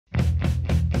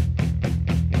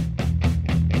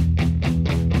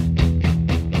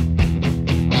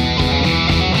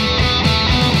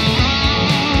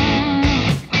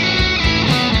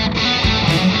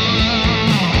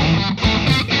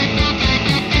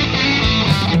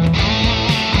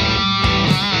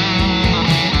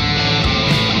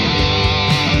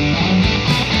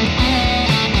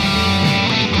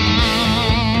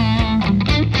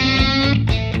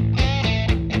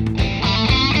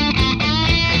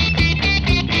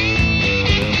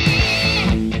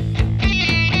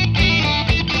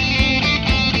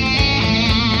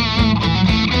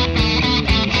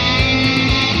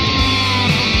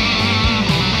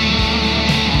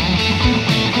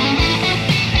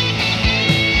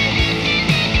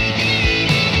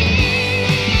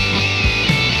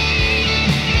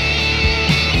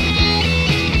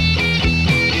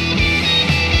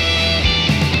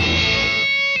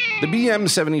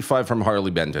BM-75 from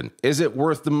Harley Benton. Is it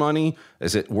worth the money?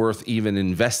 Is it worth even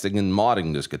investing in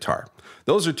modding this guitar?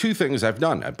 Those are two things I've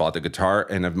done. I bought the guitar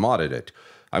and I've modded it.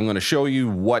 I'm going to show you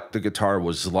what the guitar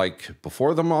was like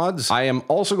before the mods. I am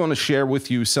also going to share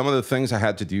with you some of the things I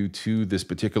had to do to this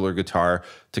particular guitar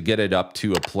to get it up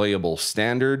to a playable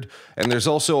standard. And there's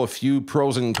also a few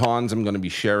pros and cons I'm going to be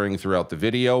sharing throughout the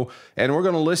video. And we're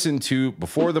going to listen to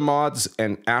before the mods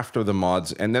and after the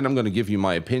mods. And then I'm going to give you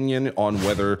my opinion on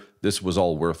whether this was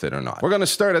all worth it or not. We're going to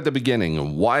start at the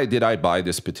beginning. Why did I buy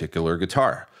this particular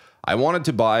guitar? I wanted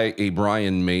to buy a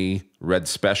Brian May Red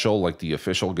Special, like the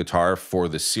official guitar for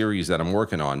the series that I'm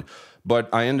working on, but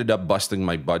I ended up busting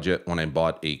my budget when I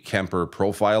bought a Kemper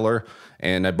Profiler,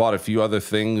 and I bought a few other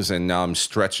things, and now I'm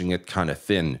stretching it kind of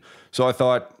thin. So I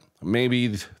thought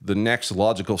maybe the next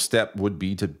logical step would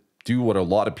be to do what a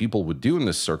lot of people would do in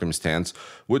this circumstance,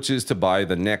 which is to buy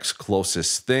the next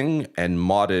closest thing and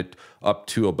mod it up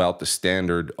to about the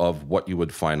standard of what you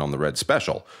would find on the Red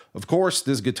Special. Of course,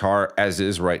 this guitar, as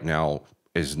is right now,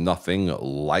 is nothing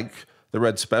like the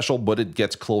Red Special, but it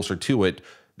gets closer to it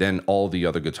than all the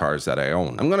other guitars that I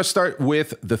own. I'm going to start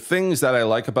with the things that I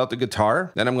like about the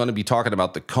guitar, then I'm going to be talking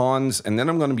about the cons, and then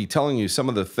I'm going to be telling you some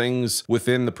of the things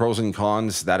within the pros and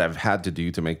cons that I've had to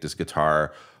do to make this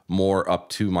guitar more up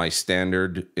to my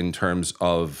standard in terms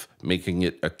of making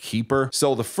it a keeper.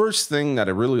 So the first thing that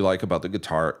I really like about the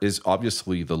guitar is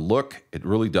obviously the look. It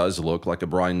really does look like a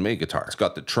Brian May guitar. It's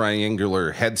got the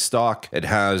triangular headstock. It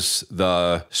has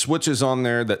the switches on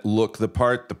there that look the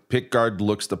part. The pickguard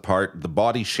looks the part. The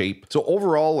body shape. So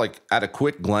overall, like at a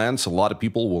quick glance, a lot of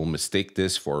people will mistake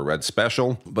this for a Red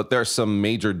Special, but there's some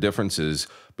major differences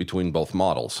between both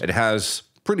models. It has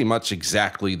pretty much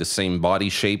exactly the same body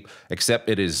shape, except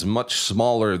it is much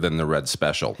smaller than the Red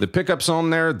Special. The pickups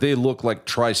on there, they look like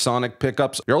trisonic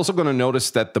pickups. You're also going to notice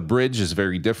that the bridge is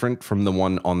very different from the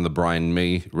one on the Brian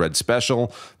May Red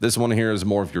Special. This one here is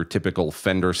more of your typical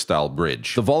Fender style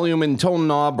bridge. The volume and tone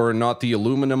knob are not the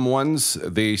aluminum ones.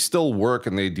 They still work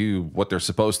and they do what they're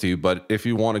supposed to, but if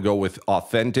you want to go with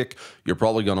authentic, you're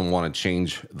probably going to want to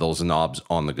change those knobs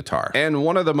on the guitar. And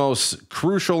one of the most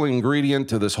crucial ingredient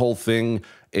to this whole thing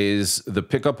is the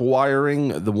pickup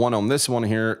wiring. The one on this one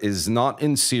here is not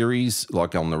in series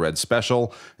like on the Red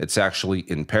Special. It's actually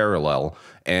in parallel.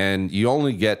 And you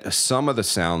only get some of the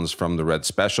sounds from the Red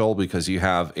Special because you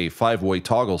have a 5-way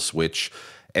toggle switch,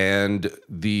 and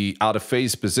the out of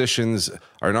phase positions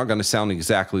are not going to sound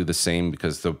exactly the same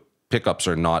because the pickups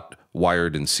are not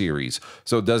wired in series.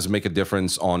 So it does make a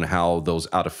difference on how those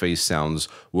out of phase sounds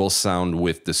will sound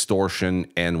with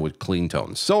distortion and with clean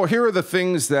tones. So here are the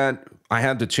things that I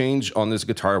had to change on this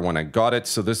guitar when I got it.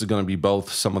 So this is going to be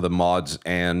both some of the mods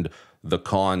and the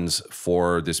cons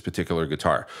for this particular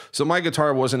guitar. So my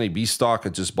guitar wasn't a B-stock. I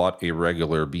just bought a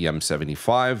regular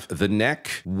BM-75. The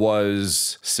neck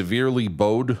was severely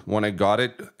bowed when I got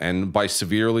it. And by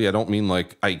severely, I don't mean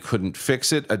like I couldn't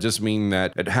fix it. I just mean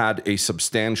that it had a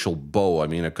substantial bow. I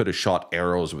mean, I could have shot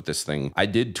arrows with this thing. I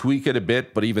did tweak it a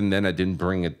bit, but even then I didn't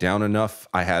bring it down enough.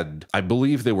 I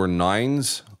believe they were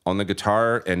 9s on the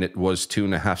guitar, and it was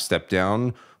 2.5 step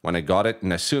down when I got it.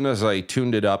 And as soon as I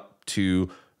tuned it up to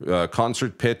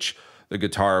concert pitch, the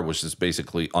guitar was just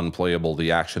basically unplayable. The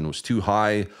action was too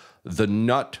high. The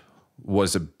nut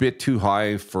was a bit too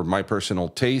high for my personal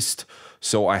taste,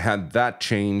 so I had that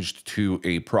changed to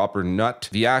a proper nut.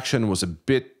 The action was a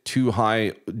bit too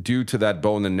high due to that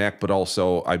bow in the neck, but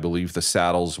also I believe the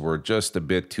saddles were just a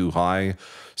bit too high.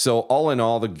 So all in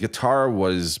all, the guitar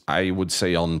was, I would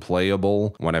say,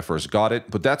 unplayable when I first got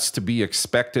it, but that's to be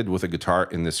expected with a guitar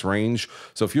in this range.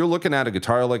 So if you're looking at a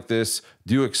guitar like this,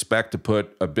 do expect to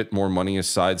put a bit more money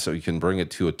aside so you can bring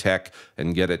it to a tech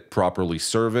and get it properly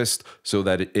serviced so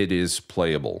that it is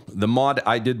playable. The mod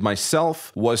I did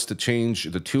myself was to change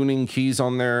the tuning keys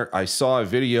on there. I saw a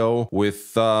video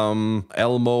with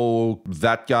Elmo,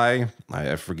 that guy.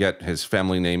 I forget his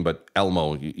family name, but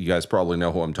Elmo, you guys probably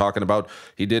know who I'm talking about.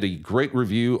 He did a great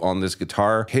review on this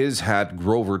guitar. His had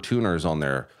Grover tuners on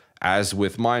there. As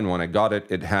with mine, when I got it,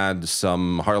 it had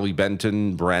some Harley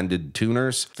Benton branded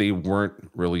tuners. They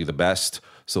weren't really the best.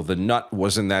 So the nut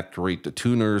wasn't that great. The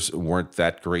tuners weren't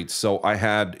that great. So I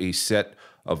had a set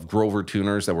of Grover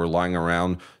tuners that were lying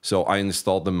around, so I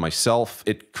installed them myself.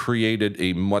 It created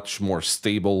a much more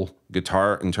stable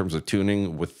guitar in terms of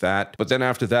tuning with that. But then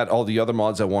after that, all the other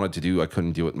mods I wanted to do, I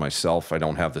couldn't do it myself. I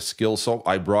don't have the skill, so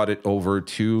I brought it over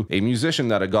to a musician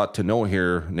that I got to know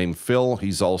here named Phil.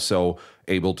 He's also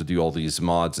able to do all these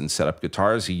mods and set up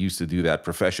guitars. He used to do that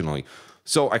professionally.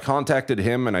 So I contacted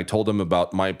him and I told him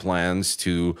about my plans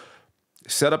to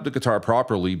set up the guitar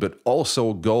properly, but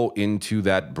also go into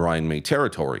that Brian May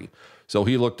territory. So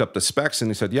he looked up the specs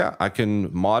and he said, yeah, I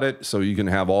can mod it so you can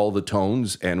have all the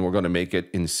tones, and we're going to make it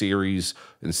in series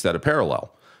instead of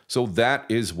parallel. So that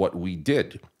is what we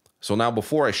did. So now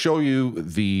before I show you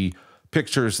the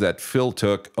pictures that Phil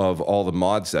took of all the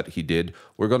mods that he did,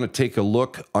 we're going to take a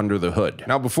look under the hood.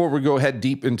 Now, before we go head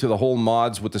deep into the whole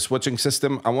mods with the switching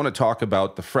system, I want to talk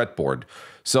about the fretboard.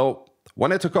 So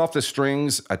when I took off the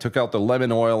strings, I took out the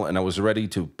lemon oil and I was ready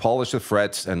to polish the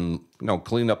frets and,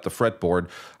 clean up the fretboard.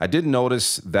 I did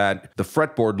notice that the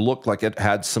fretboard looked like it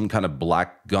had some kind of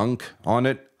black gunk on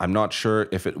it. I'm not sure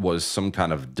if it was some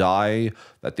kind of dye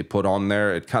that they put on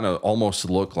there. It kind of almost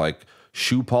looked like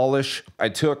shoe polish. I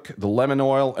took the lemon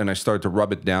oil and I started to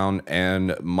rub it down,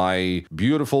 and my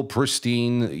beautiful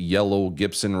pristine yellow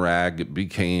Gibson rag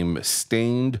became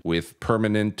stained with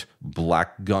permanent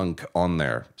black gunk on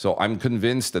there. So I'm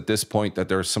convinced at this point that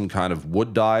there's some kind of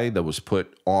wood dye that was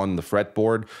put on the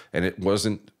fretboard and it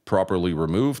wasn't properly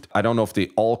removed. I don't know if they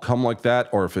all come like that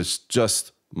or if it's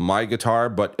just my guitar,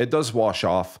 but it does wash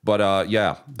off. But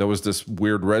yeah, there was this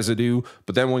weird residue.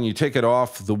 But then when you take it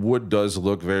off, the wood does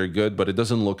look very good, but it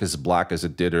doesn't look as black as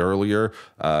it did earlier.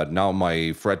 Now my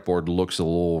fretboard looks a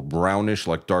little brownish,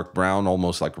 like dark brown,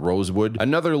 almost like rosewood.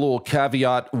 Another little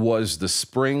caveat was the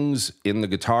springs in the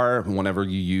guitar. Whenever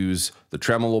you use the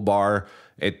tremolo bar,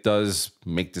 it does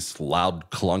make this loud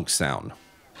clunk sound.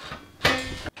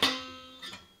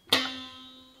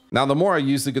 Now, the more I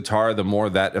use the guitar, the more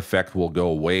that effect will go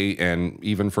away. And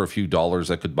even for a few dollars,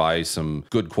 I could buy some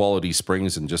good quality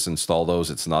springs and just install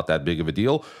those. It's not that big of a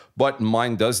deal. But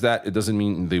mine does that. It doesn't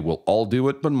mean they will all do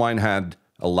it, but mine had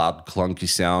a loud, clunky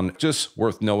sound. Just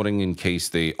worth noting in case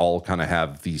they all kind of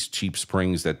have these cheap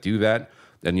springs that do that.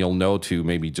 Then you'll know to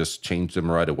maybe just change them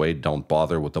right away. Don't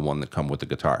bother with the one that come with the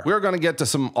guitar. We're going to get to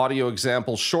some audio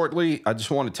examples shortly. I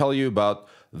just want to tell you about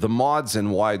the mods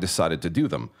and why I decided to do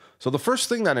them. So the first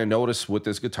thing that I noticed with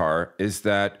this guitar is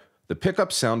that the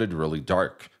pickup sounded really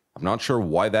dark. I'm not sure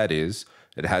why that is.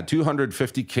 It had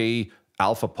 250K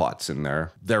alpha pots in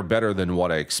there. They're better than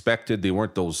what I expected. They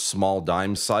weren't those small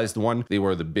dime-sized one. They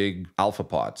were the big alpha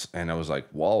pots. And I was like,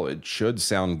 well, it should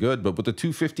sound good. But with the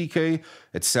 250K,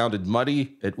 it sounded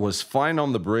muddy. It was fine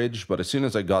on the bridge, but as soon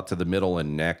as I got to the middle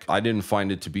and neck, I didn't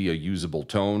find it to be a usable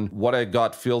tone. What I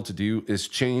got Phil to do is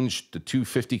change the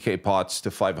 250K pots to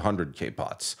 500K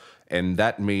pots. And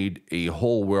that made a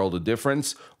whole world of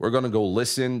difference. We're going to go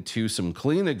listen to some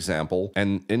clean example.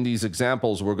 And in these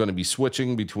examples, we're going to be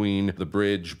switching between the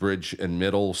bridge, and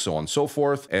middle, so on and so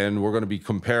forth. And we're going to be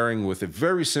comparing with a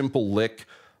very simple lick,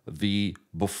 the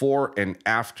before and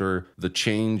after the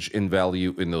change in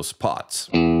value in those pots.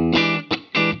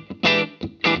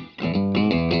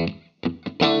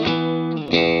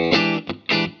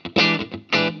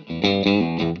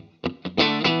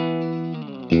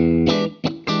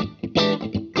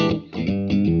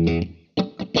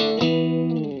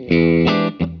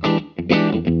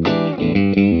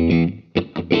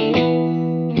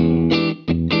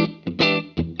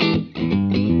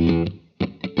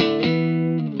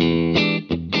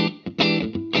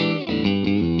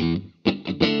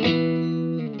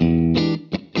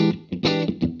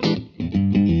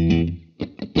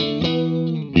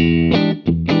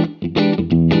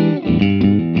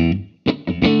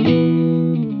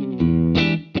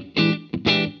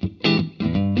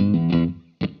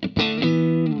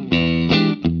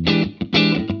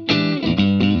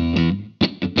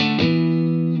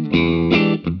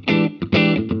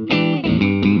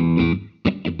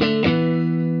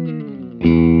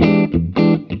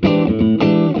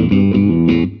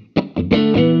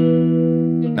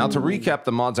 Now to recap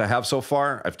the mods I have so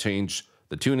far, I've changed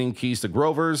the tuning keys to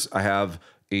Grovers, I have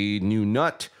a new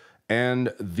nut,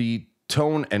 and the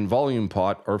tone and volume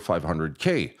pot are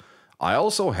 500K. I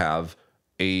also have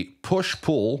a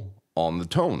push-pull on the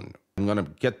tone. I'm going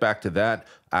to get back to that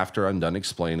after I'm done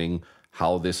explaining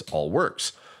how this all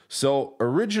works. So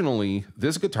originally,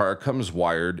 this guitar comes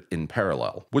wired in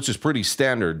parallel, which is pretty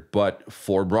standard, but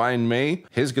for Brian May,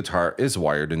 his guitar is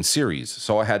wired in series.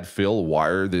 So I had Phil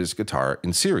wire this guitar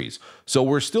in series. So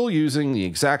we're still using the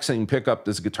exact same pickup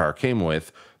this guitar came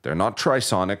with. They're not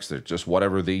trisonics, they're just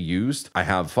whatever they used. I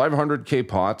have 500K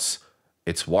pots.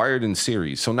 It's wired in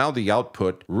series, so now the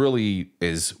output really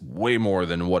is way more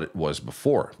than what it was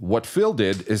before. What Phil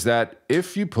did is that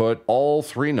if you put all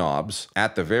three knobs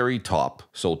at the very top,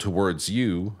 so towards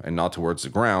you and not towards the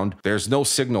ground, there's no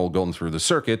signal going through the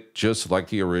circuit, just like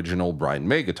the original Brian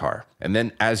May guitar. And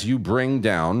then as you bring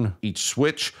down each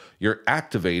switch, you're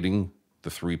activating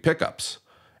the three pickups.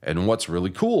 And what's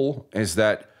really cool is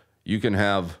that you can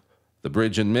have the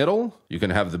bridge and middle, you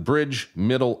can have the bridge,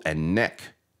 middle, and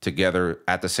neck together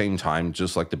at the same time,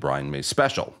 just like the Brian May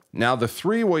Special. Now, the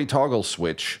three-way toggle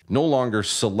switch no longer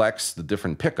selects the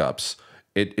different pickups.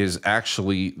 It is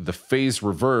actually the phase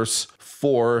reverse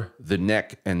for the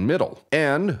neck and middle.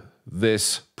 And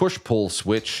this push-pull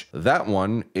switch, that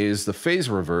one is the phase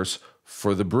reverse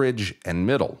for the bridge and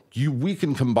middle. We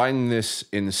can combine this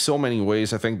in so many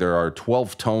ways. I think there are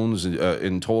 12 tones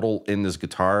in total in this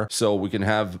guitar. So we can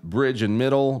have bridge and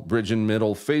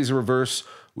middle phase reverse.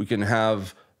 We can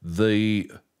have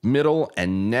the middle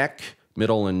and neck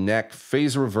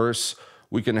phase reverse.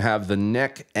 We can have the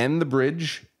neck and the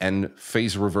bridge and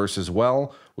phase reverse as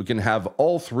well. We can have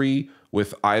all three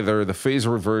with either the phase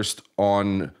reversed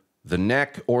on the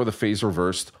neck or the phase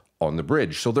reversed on the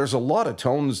bridge. So there's a lot of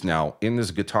tones now in this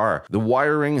guitar. The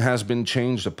wiring has been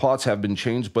changed, the pots have been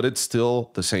changed, but it's still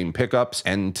the same pickups.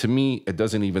 And to me, it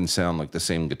doesn't even sound like the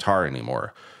same guitar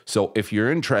anymore. So if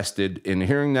you're interested in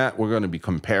hearing that, we're going to be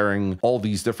comparing all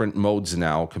these different modes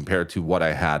now compared to what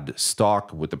I had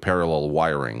stock with the parallel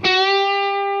wiring.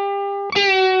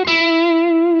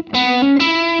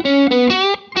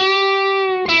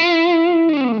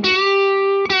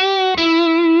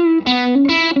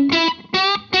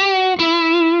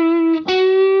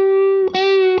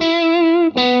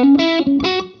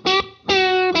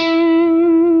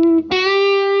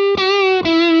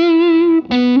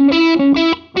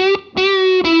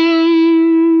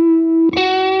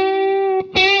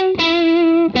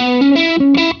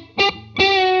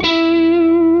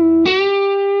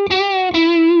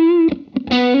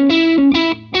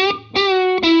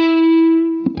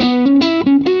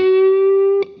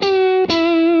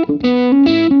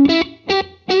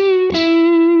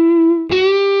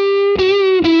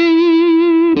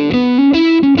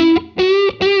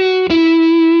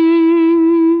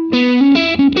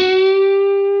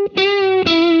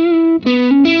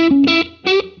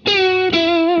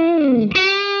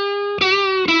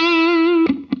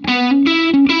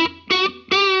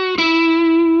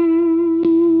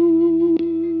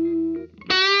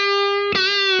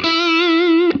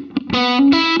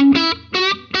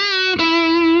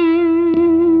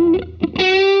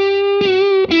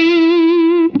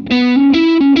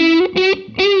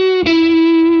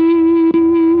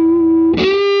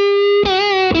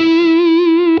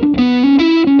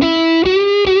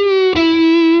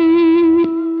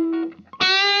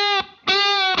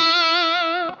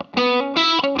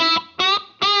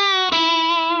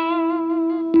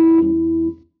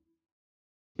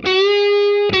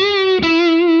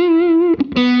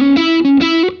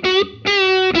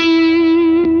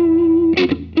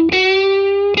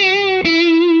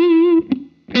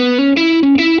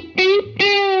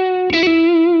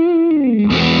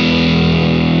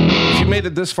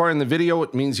 This far in the video,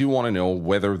 it means you want to know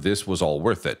whether this was all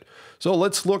worth it. So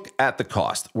let's look at the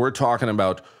cost. We're talking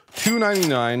about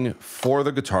 $299 for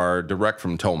the guitar direct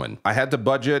from Thomann. I had to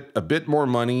budget a bit more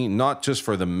money, not just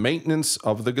for the maintenance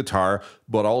of the guitar,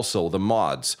 but also the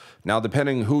mods. Now,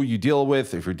 depending who you deal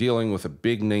with, if you're dealing with a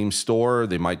big name store,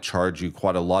 they might charge you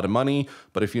quite a lot of money.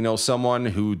 But if you know someone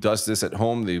who does this at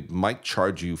home, they might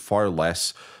charge you far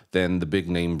less than the big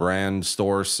name brand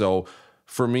store. So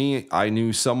for me, I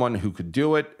knew someone who could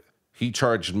do it. He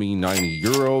charged me 90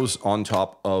 euros on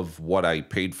top of what I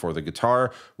paid for the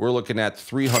guitar. We're looking at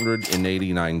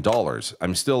 $389.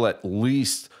 I'm still at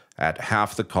least at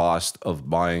half the cost of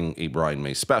buying a Brian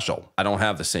May Special. I don't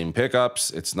have the same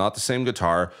pickups. It's not the same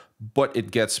guitar, but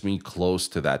it gets me close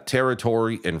to that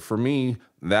territory. And for me,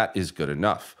 that is good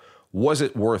enough. Was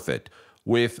it worth it?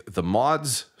 With the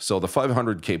mods, so the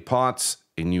 500K pots,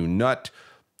 a new nut,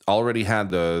 already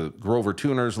had the Grover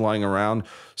tuners lying around.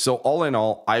 So all in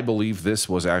all, I believe this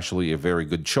was actually a very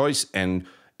good choice and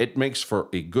it makes for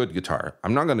a good guitar.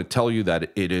 I'm not going to tell you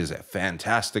that it is a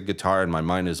fantastic guitar and my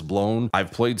mind is blown.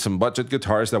 I've played some budget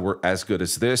guitars that were as good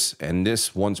as this, and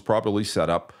this, once properly set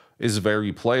up, is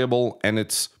very playable and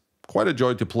it's quite a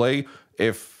joy to play.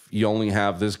 If you only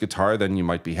have this guitar, then you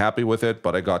might be happy with it,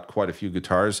 but I got quite a few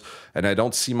guitars and I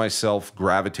don't see myself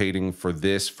gravitating for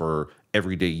this for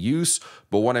everyday use.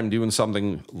 But when I'm doing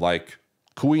something like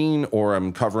Queen or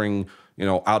I'm covering, you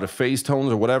know, out of phase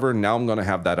tones or whatever, now I'm going to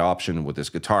have that option with this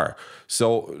guitar.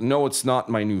 So no, it's not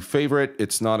my new favorite.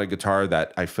 It's not a guitar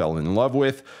that I fell in love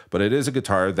with, but it is a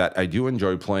guitar that I do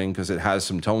enjoy playing because it has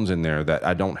some tones in there that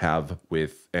I don't have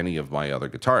with any of my other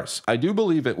guitars. I do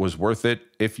believe it was worth it.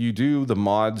 If you do the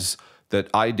mods that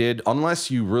I did, unless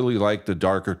you really like the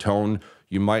darker tone,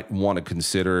 you might want to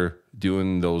consider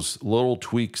doing those little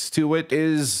tweaks to it.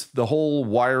 Is the whole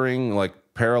wiring, like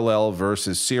parallel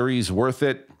versus series, worth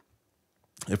it?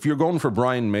 If you're going for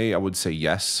Brian May, I would say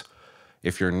yes.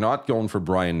 If you're not going for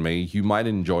Brian May, you might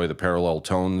enjoy the parallel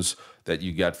tones that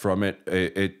you get from it.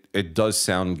 It does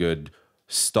sound good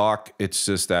stock. It's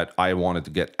just that I wanted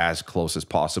to get as close as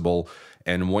possible.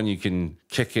 And when you can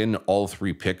kick in all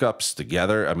three pickups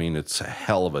together, I mean, it's a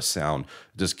hell of a sound.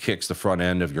 It just kicks the front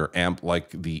end of your amp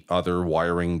like the other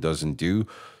wiring doesn't do.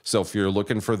 So if you're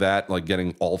looking for that, like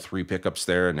getting all three pickups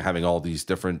there and having all these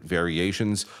different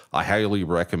variations, I highly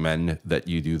recommend that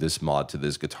you do this mod to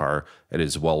this guitar. It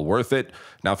is well worth it.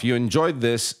 Now, if you enjoyed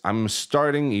this, I'm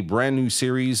starting a brand new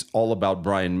series all about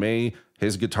Brian May,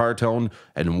 his guitar tone,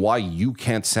 and why you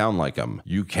can't sound like him.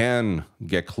 You can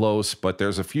get close, but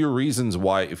there's a few reasons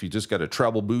why. If you just get a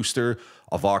treble booster,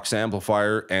 a Vox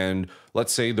amplifier, and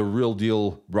let's say the real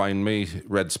deal Brian May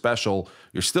Red Special,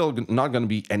 you're still not going to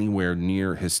be anywhere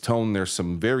near his tone. There's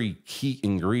some very key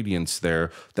ingredients there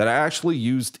that I actually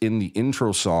used in the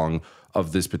intro song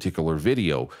of this particular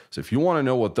video. So if you want to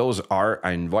know what those are,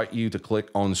 I invite you to click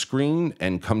on screen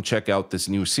and come check out this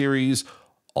new series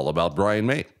all about Brian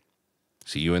May.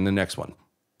 See you in the next one.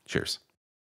 Cheers.